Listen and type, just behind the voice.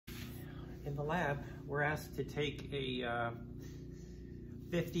in the lab, we're asked to take a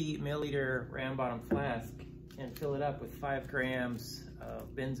 50 milliliter round bottom flask and fill it up with 5 grams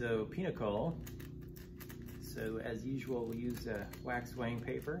of benzopinacol. So as usual, we'll use a wax weighing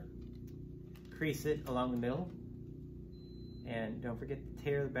paper, crease it along the middle, and don't forget to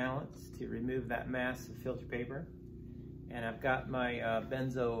tear the balance to remove that mass of filter paper. And I've got my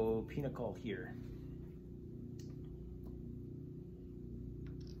benzopinacol here.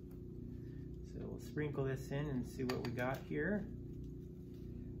 So we'll sprinkle this in and see what we got here.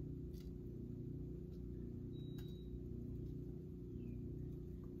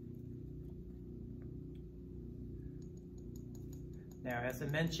 Now, as I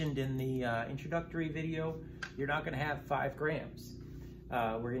mentioned in the introductory video, you're not going to have 5 grams.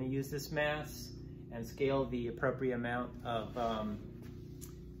 We're going to use this mass and scale the appropriate amount of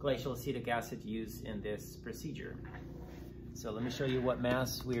glacial acetic acid used in this procedure. So let me show you what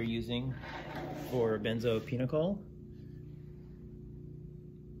mass we are using for benzopinacol.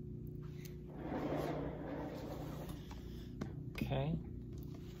 Okay.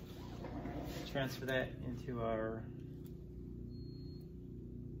 Transfer that into our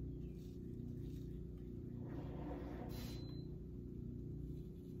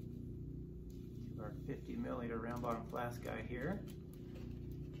our 50 milliliter round bottom flask guy here.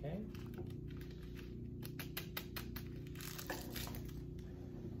 Okay.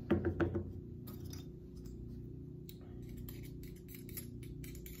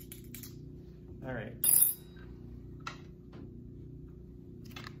 All right.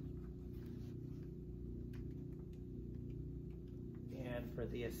 And for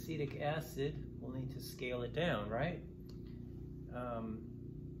the acetic acid, we'll need to scale it down, right?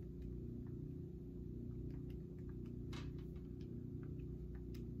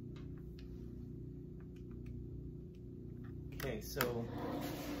 Okay, so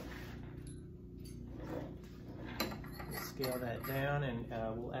we'll scale that down, and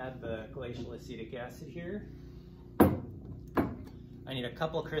we'll add the glacial acetic acid here. I need a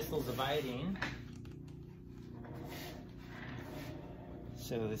couple crystals of iodine.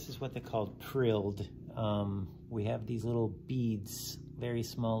 So this is what they call prilled. We have these little beads, very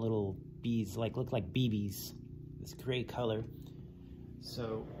small little beads, look like BBs, this gray color.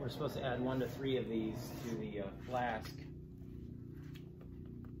 So we're supposed to add 1 to 3 of these to the flask.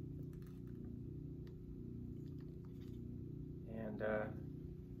 And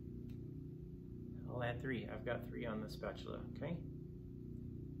I'll add 3. I've got 3 on the spatula, okay?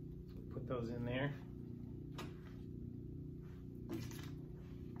 So put those in there.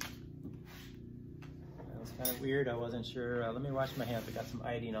 That was kind of weird. I wasn't sure. Let me wash my hands. I got some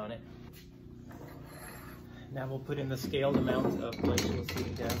iodine on it. Now we'll put in the scaled amount of glacial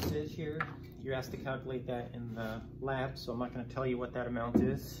acetic acid here. You're asked to calculate that in the lab, so I'm not going to tell you what that amount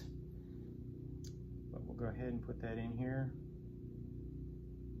is. But we'll go ahead and put that in here.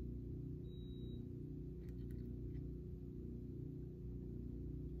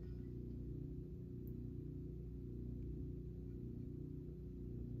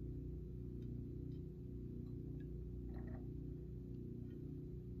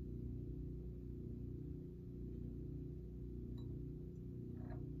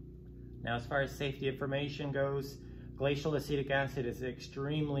 Now, as far as safety information goes, glacial acetic acid is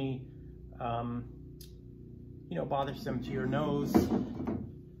extremely, bothersome to your nose.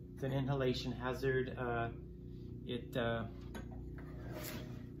 It's an inhalation hazard. It's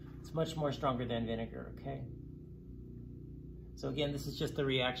much more stronger than vinegar, okay? So again, this is just the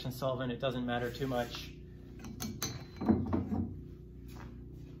reaction solvent. It doesn't matter too much.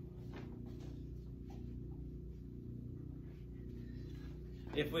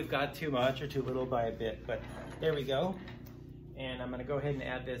 If we've got too much or too little by a bit, but there we go. And I'm going to go ahead and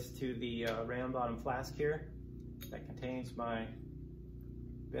add this to the round bottom flask here that contains my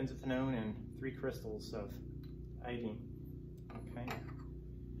benzophenone and 3 crystals of iodine. Okay.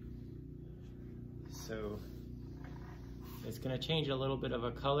 So it's going to change a little bit of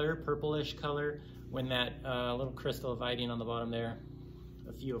a color, purplish color, when that little crystal of iodine on the bottom there,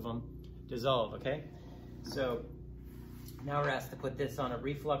 a few of them, dissolve. Okay. So now we're asked to put this on a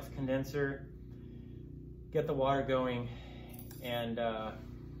reflux condenser, get the water going, and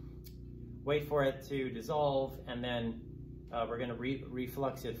wait for it to dissolve, and then we're going to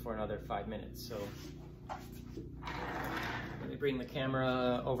reflux it for another 5 minutes. So let me bring the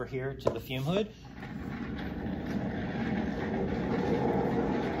camera over here to the fume hood.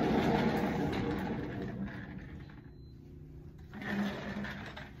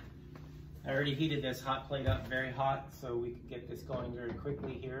 I already heated this hot plate up very hot, so we can get this going very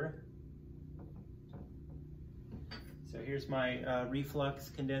quickly here. So here's my reflux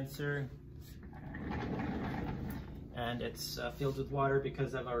condenser. and it's filled with water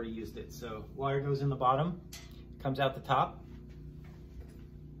because I've already used it. So water goes in the bottom, comes out the top,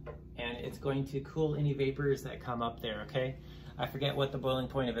 and it's going to cool any vapors that come up there, okay? I forget what the boiling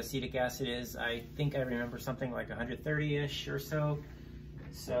point of acetic acid is. I think I remember something like 130-ish or so.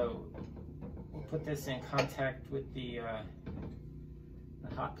 So we'll put this in contact with the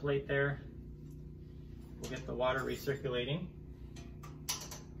hot plate there. We'll get the water recirculating.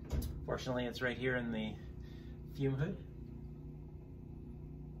 Fortunately, it's right here in the fume hood.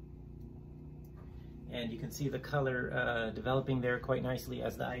 And you can see the color developing there quite nicely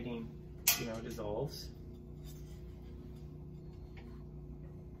as the iodine, dissolves.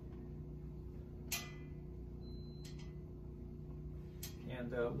 And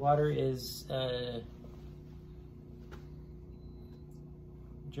the water is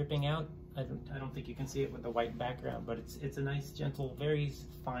dripping out. I don't think you can see it with the white background, but it's a nice, gentle, very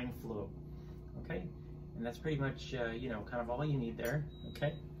fine flow. Okay, and that's pretty much kind of all you need there.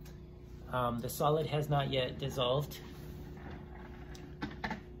 Okay, the solid has not yet dissolved.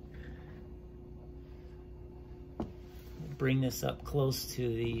 Bring this up close to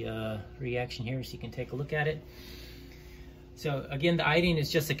the reaction here so you can take a look at it. So again, the iodine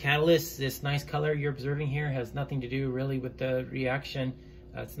is just a catalyst. This nice color you're observing here has nothing to do really with the reaction.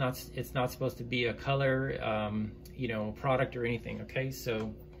 It's not supposed to be a color, product or anything. Okay,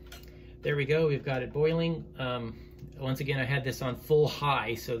 so there we go. We've got it boiling. Once again, I had this on full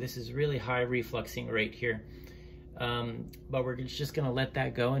high, so this is really high refluxing rate here. But we're just going to let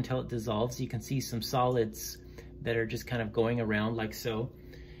that go until it dissolves. You can see some solids that are just kind of going around like so.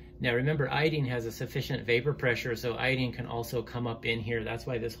 Now remember, iodine has a sufficient vapor pressure, so iodine can also come up in here. That's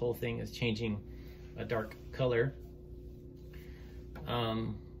why this whole thing is changing a dark color.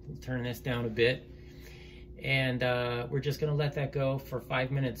 We'll turn this down a bit, and we're just going to let that go for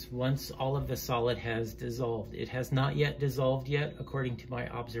 5 minutes once all of the solid has dissolved. It has not yet dissolved yet, according to my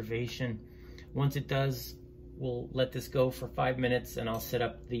observation. Once it does, we'll let this go for 5 minutes, and I'll set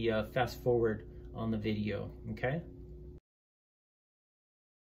up the fast forward on the video, okay?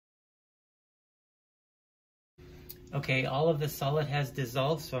 Okay, all of the solid has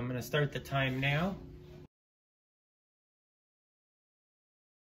dissolved, so I'm going to start the time now.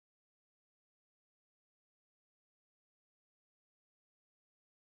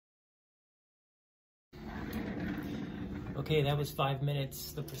 Okay, that was 5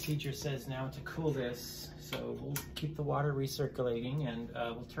 minutes. The procedure says now to cool this, so we'll keep the water recirculating, and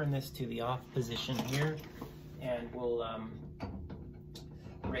we'll turn this to the off position here, and we'll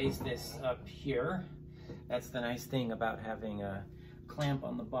raise this up here. That's the nice thing about having a clamp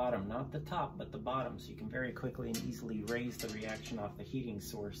on the bottom, not the top, but the bottom, so you can very quickly and easily raise the reaction off the heating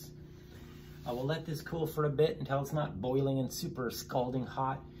source. We'll let this cool for a bit until it's not boiling and super scalding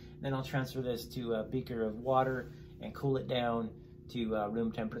hot. Then I'll transfer this to a beaker of water and cool it down to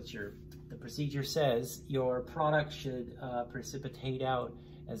room temperature. The procedure says your product should precipitate out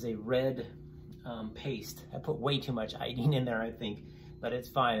as a red paste. I put way too much iodine in there, I think, but it's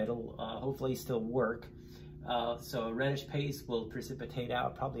fine. It'll hopefully still work. So a reddish paste will precipitate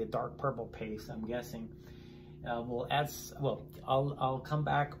out, probably a dark purple paste, I'm guessing. I'll come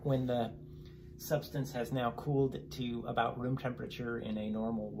back when the substance has now cooled to about room temperature in a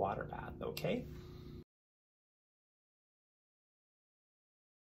normal water bath, okay?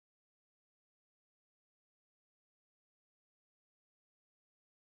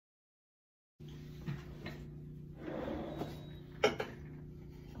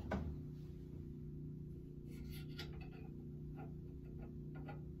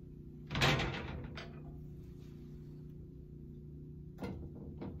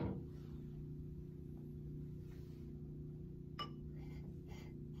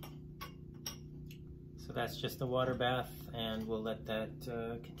 So that's just a water bath, and we'll let that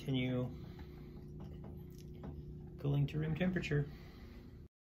continue cooling to room temperature.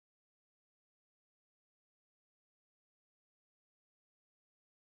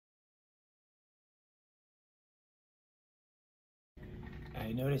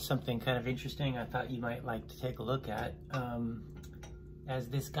 I noticed something kind of interesting I thought you might like to take a look at. As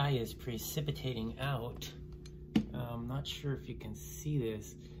this guy is precipitating out, I'm not sure if you can see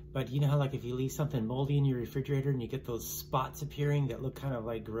this, but you know how like if you leave something moldy in your refrigerator and you get those spots appearing that look kind of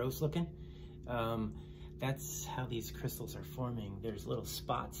like gross looking? That's how these crystals are forming. There's little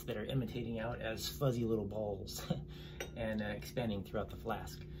spots that are emanating out as fuzzy little balls and expanding throughout the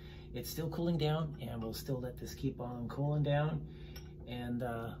flask. It's still cooling down, and we'll still let this keep on cooling down, and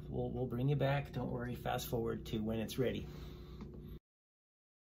we'll bring you back. Don't worry, fast forward to when it's ready.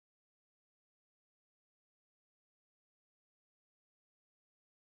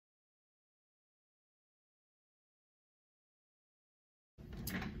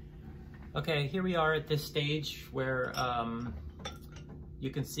 Okay, here we are at this stage where you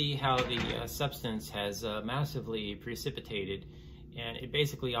can see how the substance has massively precipitated, and it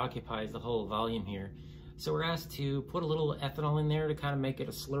basically occupies the whole volume here. So we're asked to put a little ethanol in there to kind of make it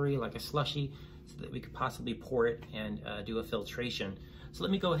a slurry, like a slushy, so that we could possibly pour it and do a filtration. So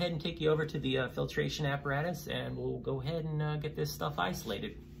let me go ahead and take you over to the filtration apparatus, and we'll go ahead and get this stuff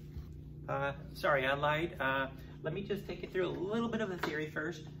isolated. Sorry, I lied. Let me just take you through a little bit of the theory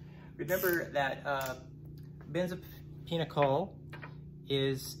first. Remember that benzopinacol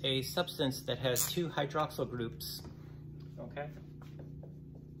is a substance that has two hydroxyl groups, okay?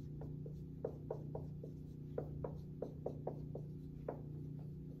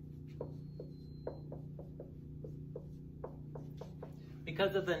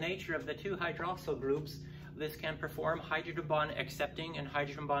 Because of the nature of the two hydroxyl groups, this can perform hydrogen bond accepting and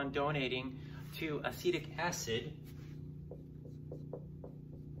hydrogen bond donating to acetic acid,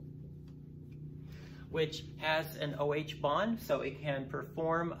 which has an OH bond, so it can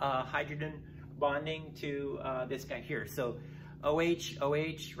perform hydrogen bonding to this guy here. So OH,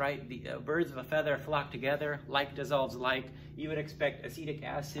 right? The birds of a feather flock together, like dissolves like. You would expect acetic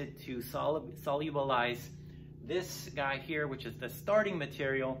acid to solubilize this guy here, which is the starting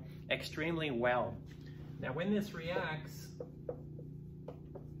material, extremely well. Now when this reacts,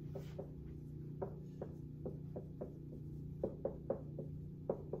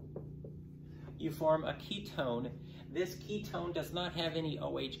 you form a ketone. This ketone does not have any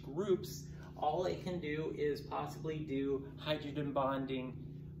OH groups. All it can do is possibly do hydrogen bonding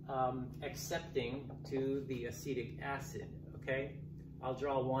accepting to the acetic acid, okay? I'll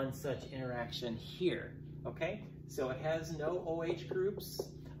draw one such interaction here, okay? So it has no OH groups,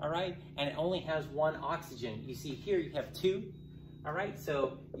 all right? And it only has one oxygen. You see here you have two, all right?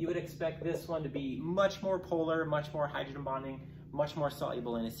 So you would expect this one to be much more polar, much more hydrogen bonding, much more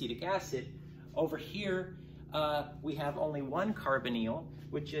soluble in acetic acid. Over here, we have only one carbonyl,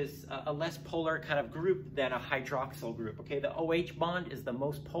 which is a less polar kind of group than a hydroxyl group, okay? The OH bond is the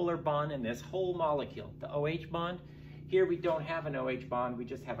most polar bond in this whole molecule, the OH bond. Here we don't have an OH bond, we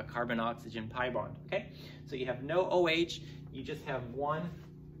just have a carbon-oxygen pi bond, okay? So you have no OH, you just have one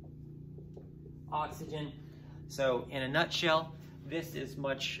oxygen. So in a nutshell, this is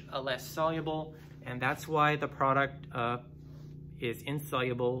much less soluble, and that's why the product is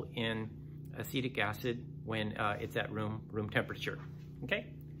insoluble in acetic acid when it's at room temperature, okay?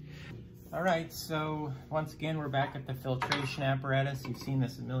 All right, so once again, we're back at the filtration apparatus. You've seen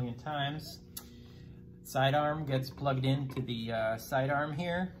this a million times. Sidearm gets plugged into the sidearm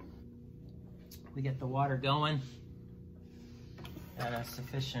here. We get the water going at a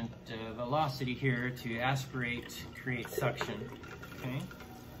sufficient velocity here to aspirate, create suction, okay?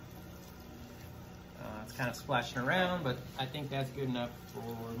 It's kind of splashing around, but I think that's good enough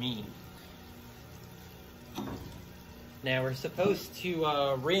for me. Now we're supposed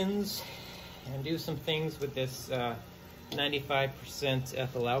to rinse and do some things with this 95%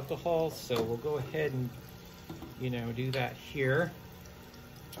 ethyl alcohol, so we'll go ahead and, do that here.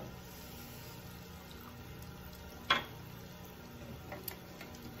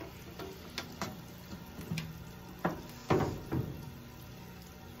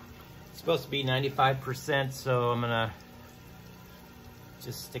 It's supposed to be 95%, so I'm gonna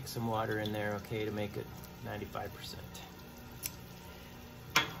just stick some water in there, okay, to make it 95%.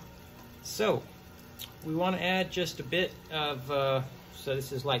 So we want to add just a bit of, so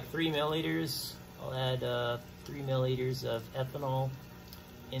this is like 3 milliliters. I'll add 3 milliliters of ethanol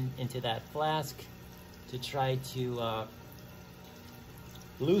into that flask to try to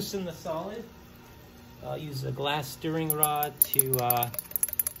loosen the solid. I'll use a glass stirring rod to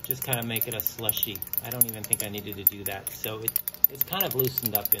just kind of make it a slushy. I don't even think I needed to do that. So it's kind of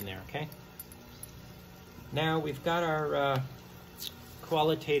loosened up in there, okay? Now we've got our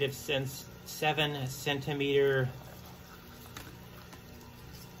qualitative 7 centimeter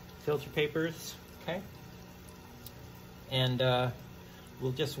filter papers, okay? And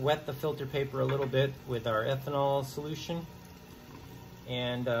we'll just wet the filter paper a little bit with our ethanol solution.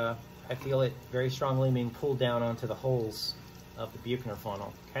 And I feel it very strongly being pulled down onto the holes of the Buchner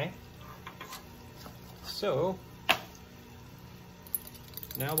funnel, okay? So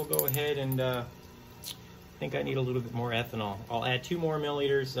now we'll go ahead and I think I need a little bit more ethanol. I'll add 2 more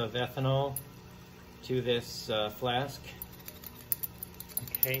milliliters of ethanol to this flask.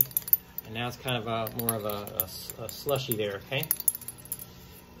 Okay, and now it's kind of more of a slushy there, okay?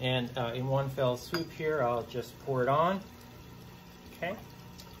 And in one fell swoop here, I'll just pour it on, okay?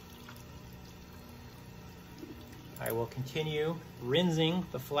 I will continue rinsing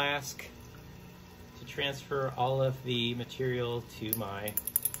the flask to transfer all of the material to my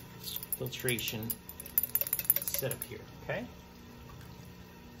filtration set up here, okay?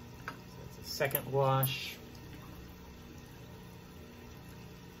 So that's a second wash.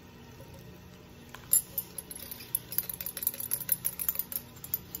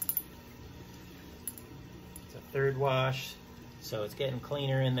 It's a third wash, so it's getting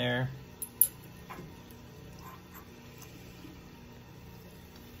cleaner in there.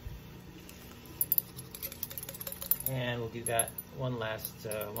 And we'll do that one last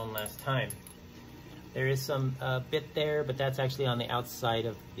time. There is some bit there, but that's actually on the outside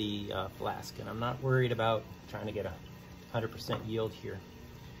of the flask, and I'm not worried about trying to get 100% yield here.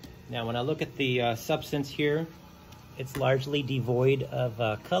 Now, when I look at the substance here, it's largely devoid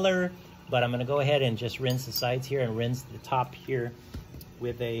of color, but I'm gonna go ahead and just rinse the sides here and rinse the top here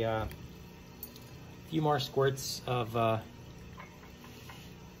with a few more squirts of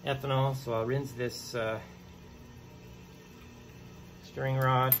ethanol. So I'll rinse this stirring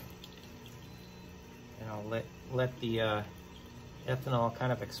rod, and I'll let the ethanol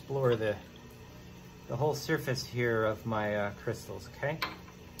kind of explore the whole surface here of my crystals, okay?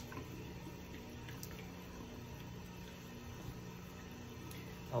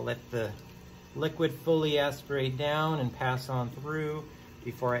 I'll let the liquid fully aspirate down and pass on through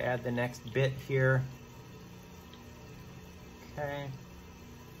before I add the next bit here. Okay.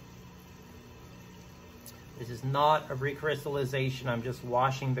 This is not a recrystallization. I'm just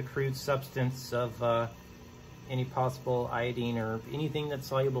washing the crude substance of any possible iodine or anything that's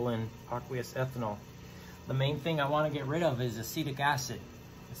soluble in aqueous ethanol. The main thing I want to get rid of is acetic acid.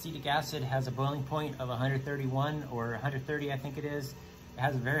 Acetic acid has a boiling point of 131 or 130, I think it is. It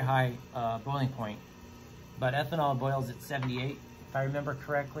has a very high boiling point, but ethanol boils at 78, if I remember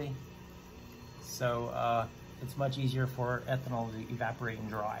correctly. So it's much easier for ethanol to evaporate and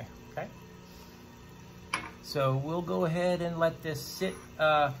dry, okay? So we'll go ahead and let this sit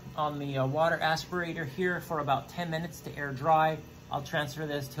on the water aspirator here for about 10 minutes to air dry. I'll transfer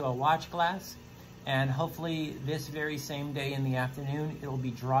this to a watch glass, and hopefully this very same day in the afternoon, it'll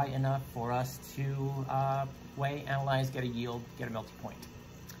be dry enough for us to weigh, analyze, get a yield, get a melting point.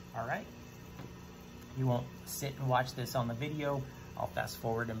 All right? You won't sit and watch this on the video. I'll fast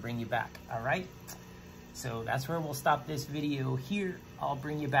forward and bring you back, all right? So that's where we'll stop this video here. I'll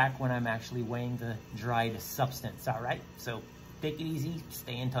bring you back when I'm actually weighing the dried substance, all right? So take it easy,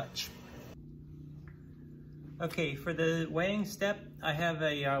 stay in touch. Okay, for the weighing step, I have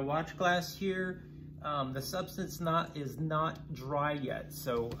a watch glass here. The substance is not dry yet.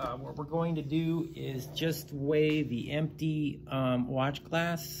 So what we're going to do is just weigh the empty watch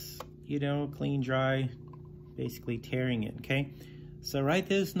glass, you know, clean, dry, basically tearing it, okay? So write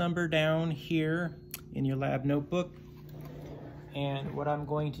this number down here in your lab notebook. And what I'm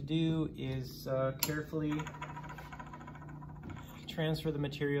going to do is carefully transfer the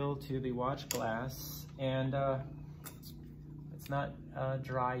material to the watch glass. And it's not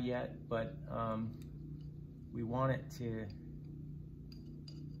dry yet, but we want it to,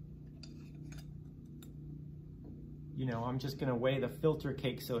 you know, I'm just gonna weigh the filter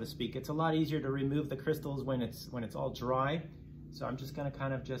cake, so to speak. It's a lot easier to remove the crystals when it's all dry. So I'm just gonna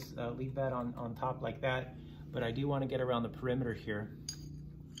kind of just leave that on top like that. But I do want to get around the perimeter here.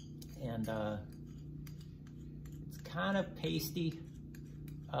 And it's kind of pasty,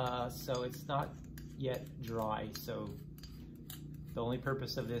 so it's not yet dry. So the only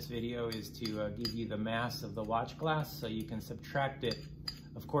purpose of this video is to give you the mass of the watch glass so you can subtract it.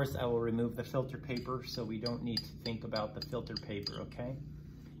 Of course, I will remove the filter paper, so we don't need to think about the filter paper, okay?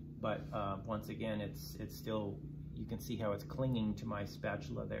 But once again, it's still, you can see how it's clinging to my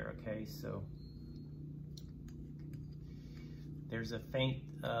spatula there, okay? So there's a faint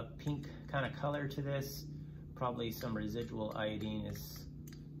pink kind of color to this. Probably some residual iodine is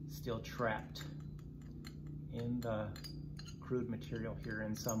still trapped in the crude material here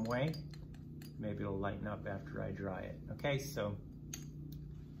in some way. Maybe it'll lighten up after I dry it. Okay, so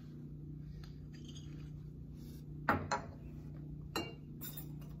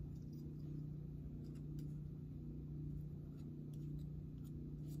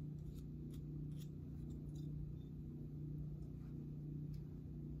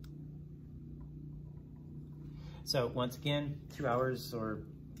once again, 2 hours or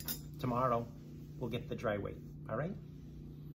tomorrow, we'll get the dry weight, all right?